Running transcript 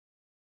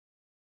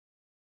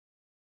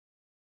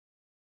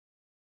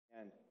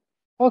And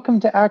welcome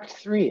to Act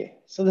 3.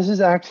 So this is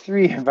Act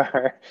 3 of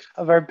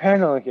our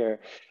panel here.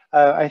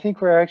 I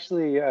think we're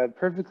actually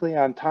perfectly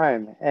on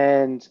time,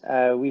 and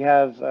we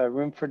have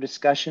room for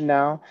discussion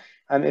now.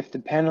 If the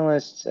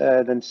panelists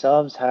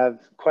themselves have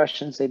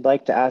questions they'd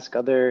like to ask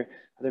other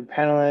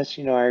panelists,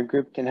 you know, our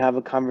group can have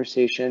a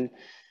conversation.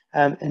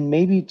 And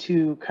maybe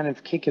to kind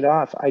of kick it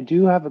off, I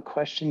do have a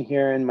question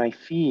here in my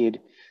feed,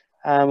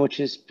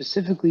 which is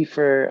specifically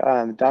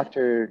for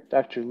Dr.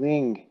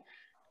 Ling.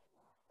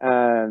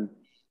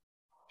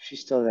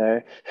 She's still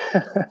there.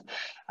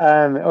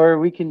 Or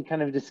we can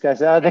kind of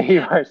discuss. Oh, there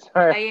you are.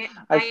 Sorry.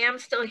 I am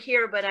still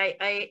here, but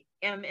I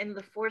am in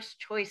the forced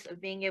choice of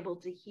being able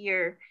to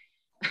hear.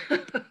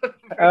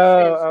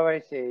 Oh, I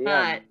see.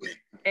 Yeah.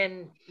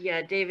 And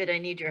yeah, David, I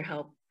need your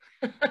help.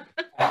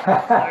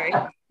 Sorry.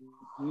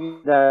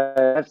 The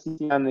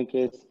FCC on the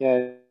case.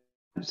 Yeah.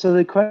 So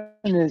the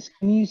question is,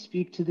 can you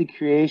speak to the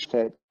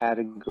creation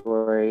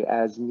category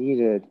as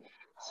needed,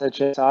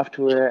 such as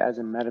software as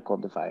a medical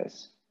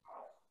device?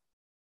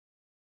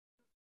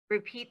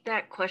 Repeat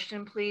that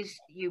question, please.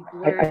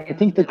 I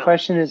think the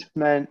question is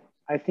meant.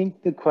 I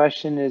think the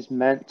question is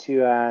meant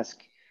to ask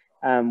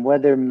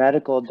whether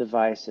medical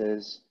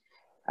devices,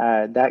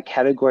 that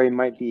category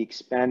might be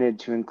expanded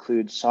to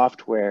include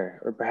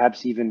software or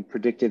perhaps even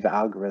predictive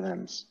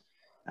algorithms.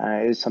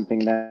 Is something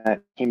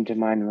that came to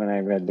mind when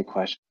I read the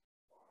question.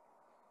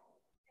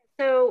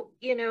 So,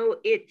 you know,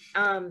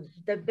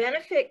 the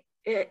benefit,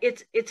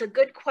 it's a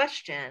good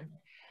question.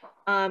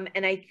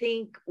 And I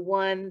think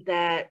one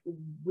that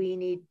we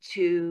need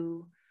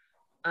to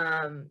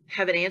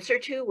have an answer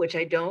to, which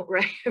I don't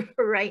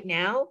right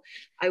now.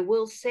 I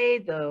will say,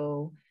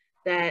 though,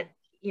 that,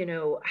 you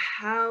know,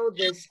 how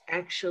this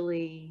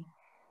actually,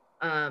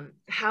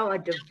 how a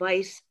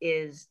device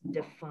is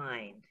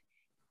defined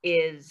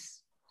is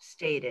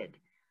stated.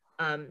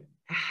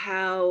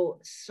 How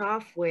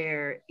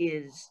software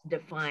is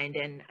defined,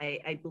 and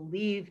I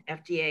believe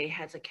FDA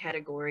has a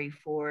category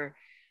for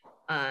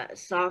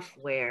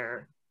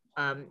software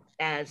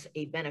as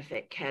a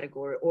benefit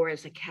category or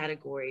as a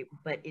category,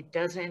 but it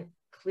doesn't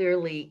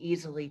clearly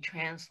easily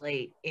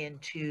translate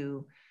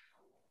into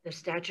the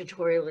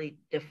statutorily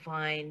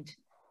defined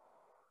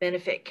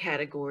benefit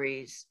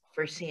categories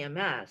for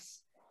CMS.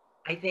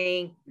 I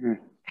think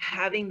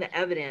having the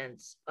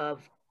evidence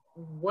of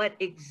what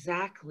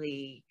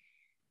exactly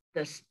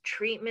the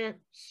treatment,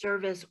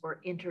 service, or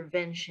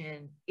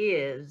intervention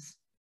is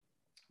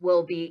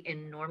will be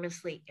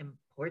enormously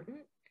important.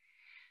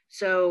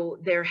 So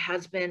there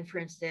has been, for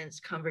instance,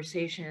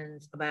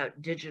 conversations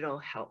about digital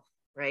health,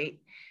 right?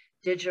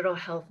 Digital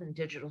health and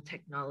digital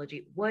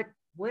technology. What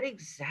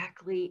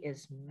exactly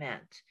is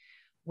meant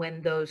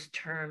when those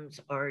terms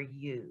are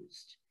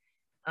used?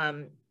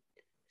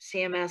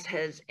 CMS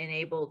has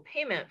enabled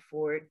payment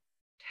for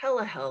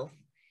telehealth,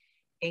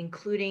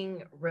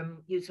 including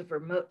use of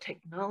remote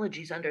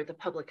technologies under the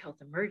public health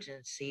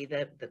emergency,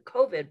 the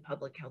COVID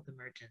public health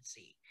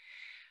emergency.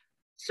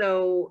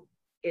 So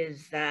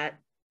is that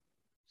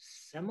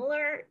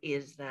similar?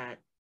 Is that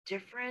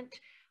different?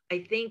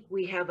 I think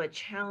we have a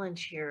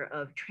challenge here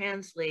of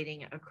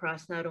translating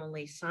across not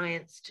only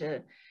science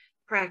to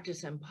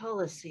practice and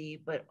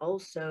policy, but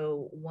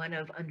also one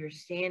of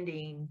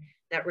understanding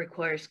that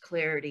requires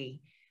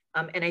clarity.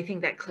 And I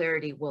think that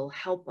clarity will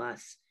help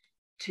us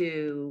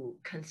to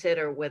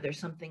consider whether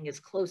something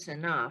is close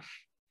enough,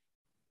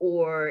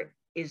 or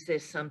is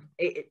this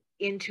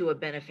into a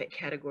benefit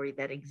category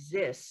that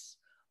exists,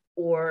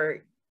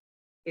 or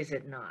is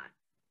it not?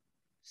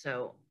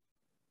 So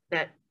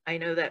that, I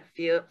know that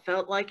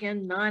felt like a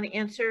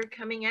non-answer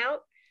coming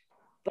out,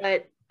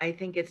 but I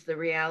think it's the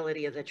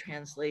reality of the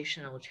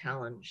translational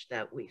challenge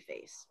that we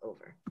face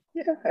over.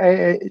 Yeah,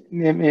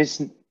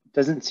 it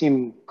doesn't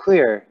seem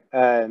clear.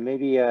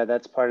 Maybe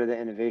that's part of the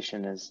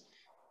innovation is,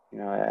 you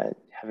know,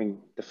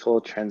 having the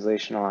full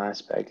translational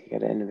aspect. You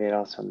got to innovate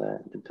also on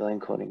the billing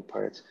coding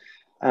parts.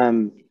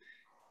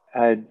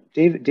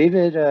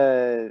 David,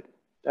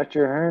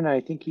 Dr. Ahern, I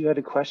think you had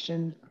a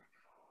question.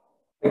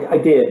 I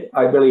did.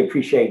 I really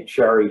appreciate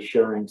Shari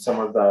sharing some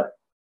of the,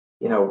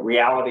 you know,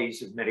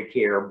 realities of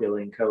Medicare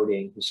billing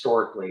coding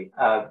historically.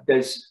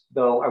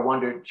 Though I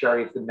wondered,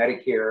 Shari, if the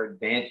Medicare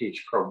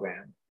Advantage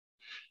program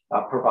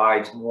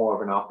provides more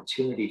of an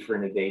opportunity for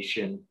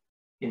innovation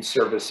in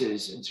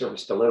services and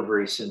service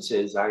delivery, since,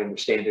 as I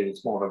understand it,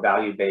 it's more of a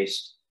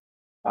value-based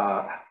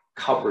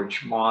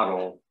coverage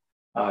model,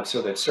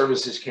 so that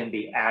services can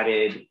be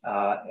added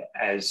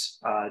as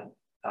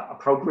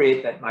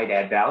appropriate that might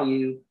add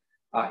value,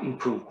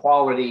 improve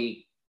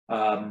quality,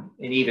 and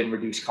even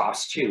reduce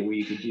costs too, where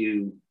you could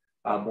do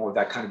more of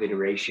that kind of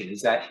iteration.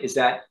 Is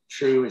that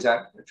true? Is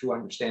that a true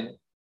understanding?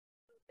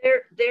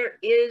 There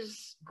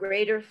is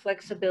greater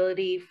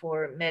flexibility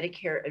for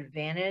Medicare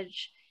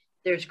Advantage.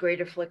 There's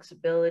greater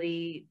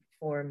flexibility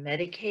for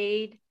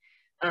Medicaid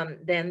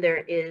than there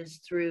is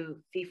through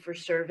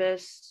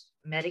fee-for-service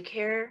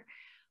Medicare.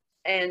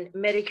 And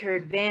Medicare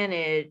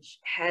Advantage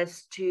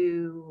has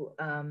to,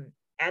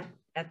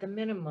 at the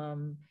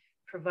minimum,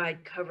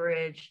 provide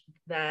coverage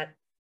that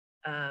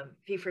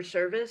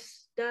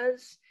fee-for-service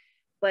does,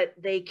 but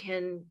they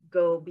can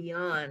go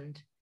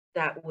beyond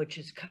that which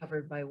is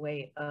covered by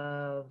way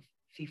of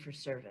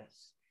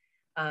fee-for-service.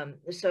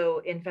 So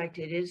in fact,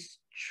 it is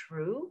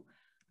true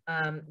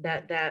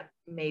that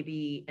may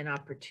be an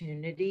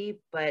opportunity,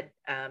 but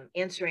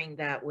answering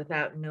that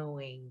without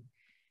knowing,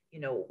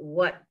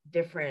 what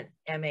different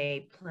MA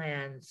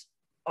plans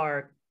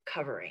are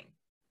covering.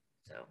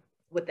 So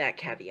with that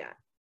caveat.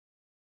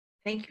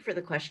 Thank you for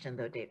the question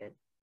though, David.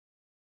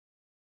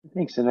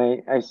 Thanks,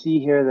 and I see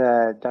here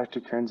that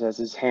Dr. Kerns has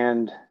his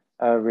hand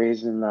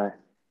raised in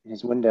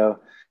his window.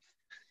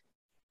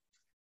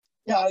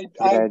 Yeah,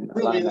 I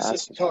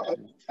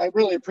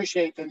really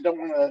appreciate and don't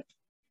want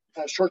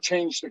to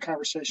shortchange the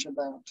conversation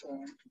about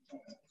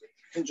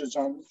hinges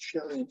on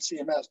Shari and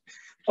CMS.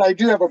 But I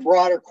do have a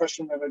broader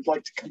question that I'd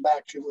like to come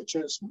back to, which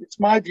is, it's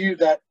my view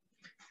that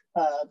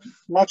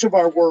much of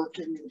our work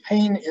in the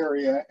pain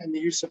area and the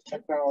use of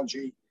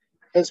technology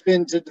has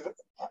been to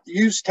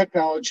use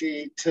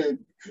technology to,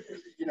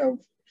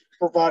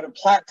 provide a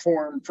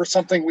platform for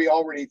something we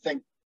already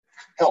think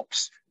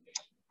helps.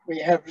 We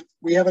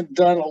haven't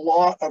done a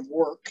lot of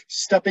work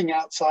stepping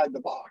outside the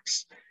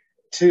box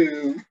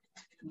to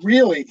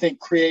really think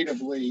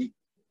creatively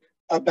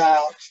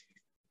about,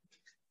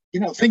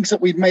 things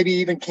that we maybe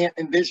even can't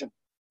envision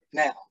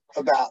now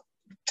about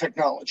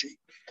technology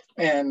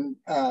and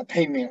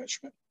pain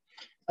management.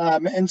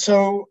 And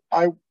so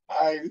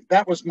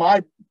that was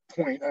my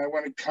point, and I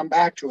want to come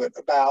back to it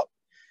about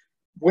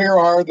where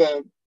are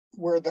the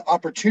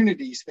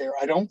opportunities there.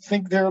 I don't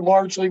think they're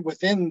largely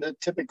within the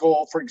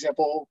typical, for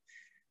example,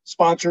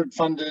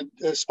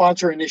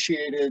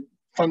 sponsor-initiated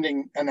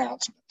funding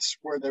announcements,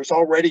 where there's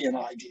already an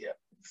idea,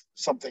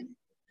 something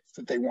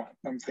that they want.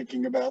 I'm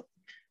thinking about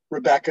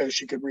Rebecca,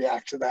 she could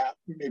react to that.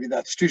 Maybe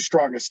that's too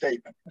strong a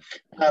statement.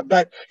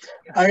 But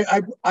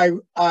I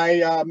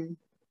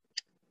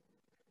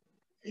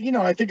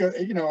think,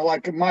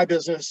 like in my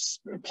business,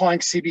 applying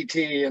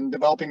CBT and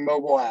developing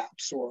mobile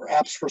apps or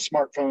apps for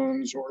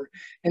smartphones,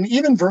 and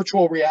even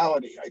virtual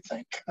reality, I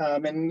think,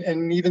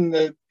 and even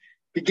the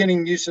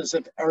beginning uses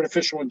of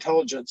artificial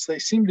intelligence, they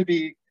seem to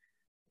be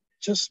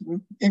just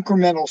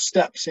incremental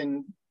steps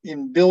in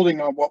building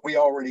on what we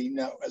already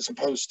know, as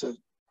opposed to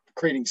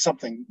creating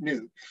something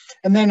new.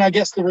 And then I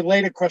guess the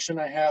related question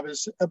I have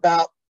is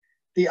about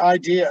the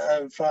idea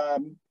of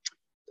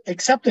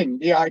accepting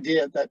the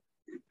idea that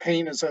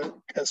pain is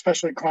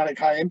especially chronic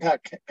high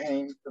impact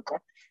pain,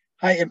 or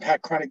high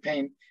impact chronic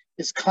pain,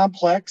 is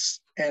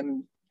complex,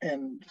 and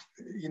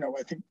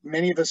I think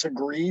many of us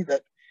agree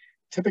that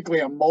typically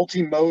a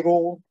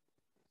multimodal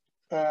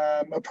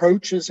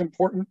approach is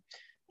important.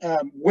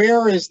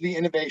 Where is the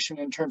innovation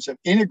in terms of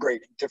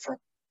integrating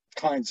different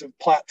kinds of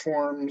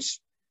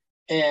platforms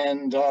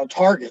and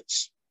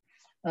targets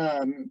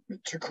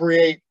to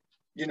create,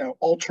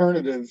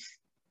 alternative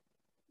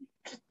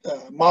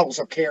models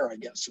of care, I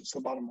guess, is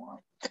the bottom line.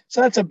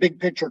 So that's a big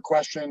picture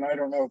question. I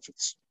don't know if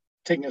it's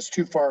taking us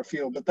too far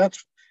afield, but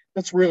that's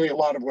really a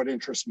lot of what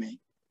interests me.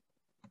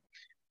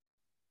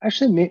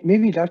 Actually,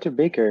 maybe Dr.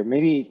 Baker,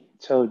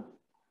 so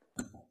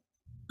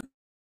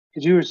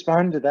could you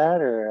respond to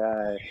that,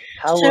 or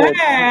how? Sure.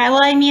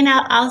 Well, I mean,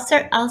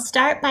 I'll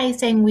start by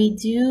saying we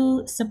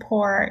do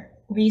support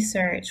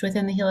research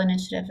within the Heal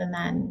Initiative, and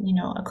then,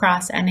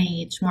 across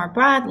NIH more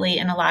broadly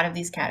in a lot of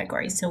these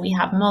categories. So we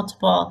have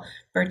multiple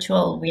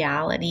virtual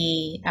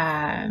reality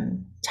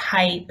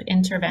type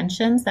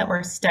interventions that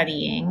we're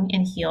studying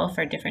in Heal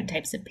for different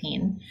types of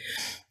pain.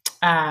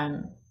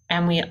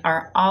 And we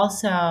are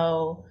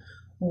also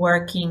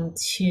working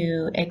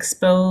to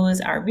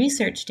expose our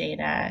research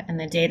data and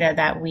the data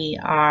that we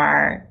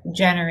are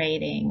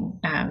generating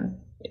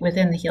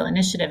within the Heal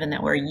Initiative and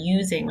that we're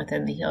using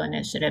within the Heal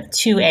Initiative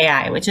to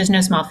AI, which is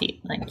no small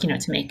feat,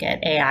 to make it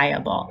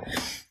AI-able.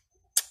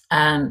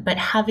 But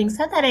having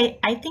said that,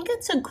 I think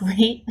it's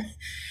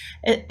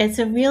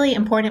a really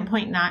important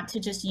point not to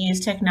just use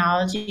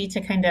technology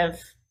to kind of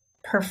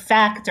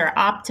perfect or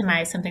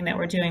optimize something that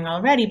we're doing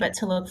already, but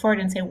to look forward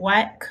and say,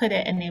 what could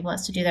it enable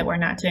us to do that we're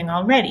not doing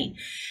already?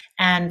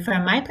 And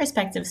from my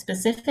perspective,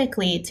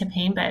 specifically to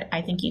pain, but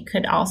I think you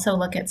could also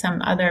look at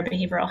some other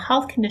behavioral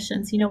health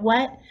conditions.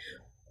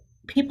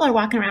 People are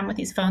walking around with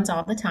these phones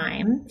all the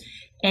time,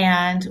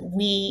 and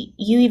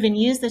you even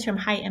use the term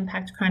high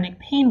impact chronic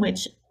pain,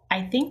 which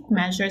I think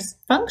measures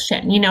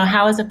function.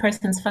 How is a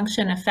person's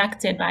function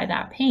affected by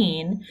that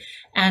pain?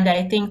 And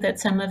I think that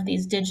some of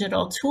these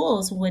digital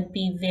tools would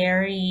be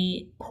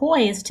very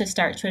poised to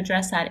start to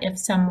address that if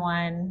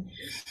someone,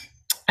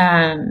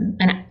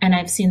 and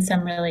I've seen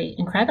some really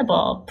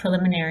incredible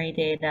preliminary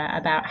data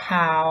about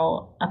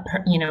how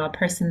a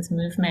person's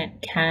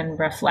movement can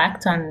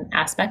reflect on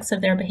aspects of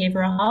their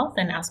behavioral health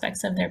and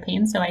aspects of their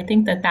pain. So I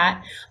think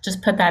that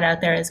just put that out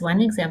there as one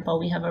example.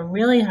 We have a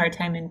really hard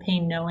time in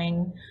pain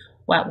knowing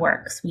what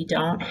works. We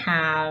don't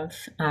have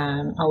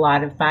a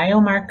lot of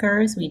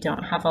biomarkers. We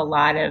don't have a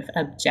lot of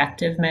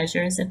objective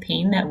measures of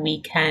pain that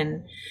we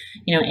can,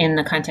 in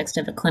the context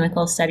of a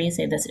clinical study,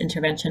 say this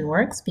intervention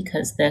works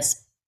because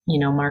this,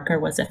 marker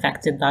was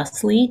affected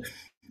thusly.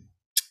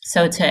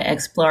 So to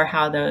explore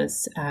how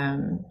these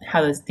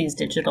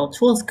digital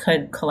tools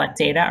could collect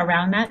data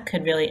around that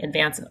could really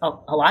advance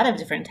a lot of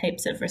different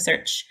types of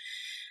research.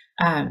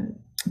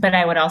 But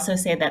I would also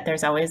say that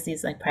there's always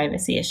these like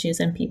privacy issues,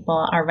 and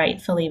people are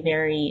rightfully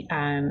very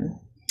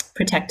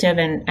protective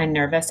and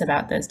nervous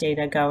about those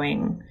data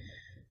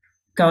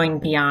going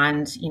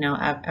beyond, you know,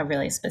 a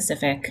really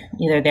specific,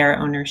 either their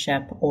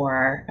ownership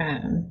or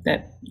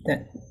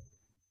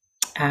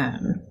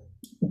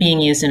being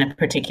used in a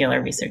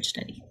particular research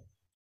study.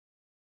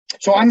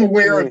 So I'm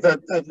aware of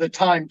the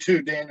time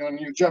too, Daniel, and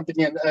you're jumping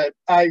in.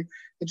 I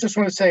just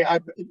want to say,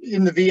 I'm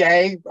in the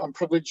VA. I'm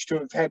privileged to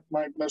have had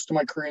most of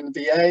my career in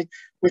the VA,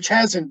 which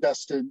has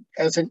invested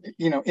as an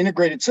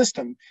integrated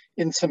system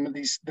in some of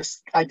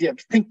this idea of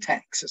think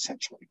tanks,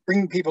 essentially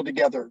bringing people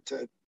together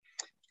to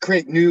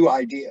create new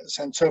ideas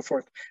and so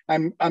forth.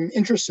 I'm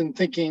interested in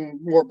thinking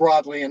more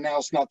broadly, and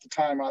now's not the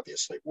time,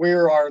 obviously.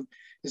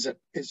 Is it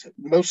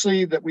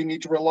mostly that we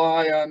need to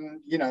rely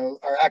on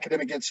our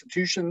academic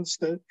institutions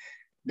to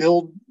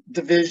build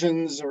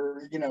divisions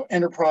or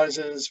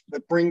enterprises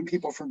that bring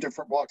people from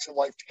different walks of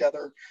life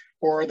together,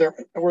 or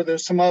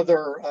there's some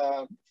other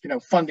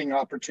funding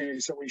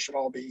opportunities that we should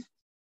all be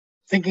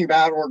thinking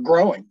about, or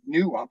growing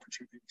new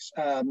opportunities.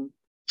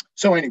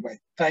 So anyway,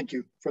 thank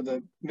you for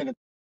the minute.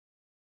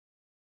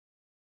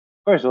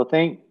 Of course. Well,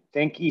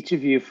 thank each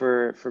of you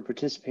for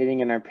participating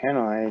in our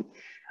panel.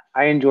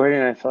 I enjoyed it,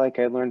 and I feel like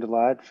I learned a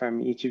lot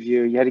from each of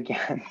you yet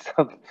again.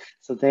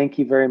 So thank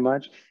you very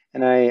much.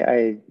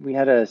 And we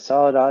had a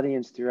solid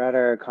audience throughout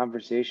our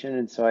conversation,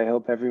 and so I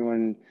hope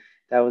everyone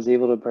that was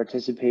able to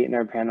participate in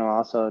our panel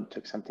also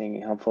took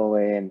something helpful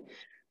away.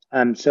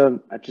 And so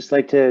I'd just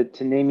like to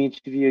name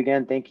each of you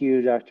again. Thank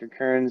you, Dr.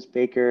 Kerns,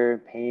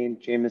 Baker, Payne,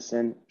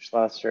 Jamison,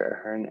 Schlosser,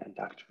 Ahern, and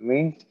Dr.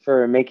 Ling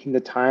for making the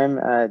time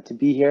to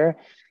be here.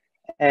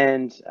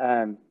 And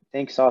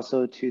thanks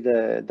also to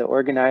the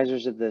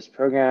organizers of this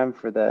program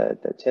for the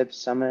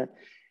TIPS Summit,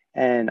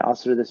 and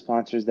also to the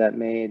sponsors that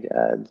made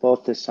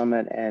both the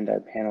summit and our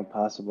panel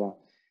possible.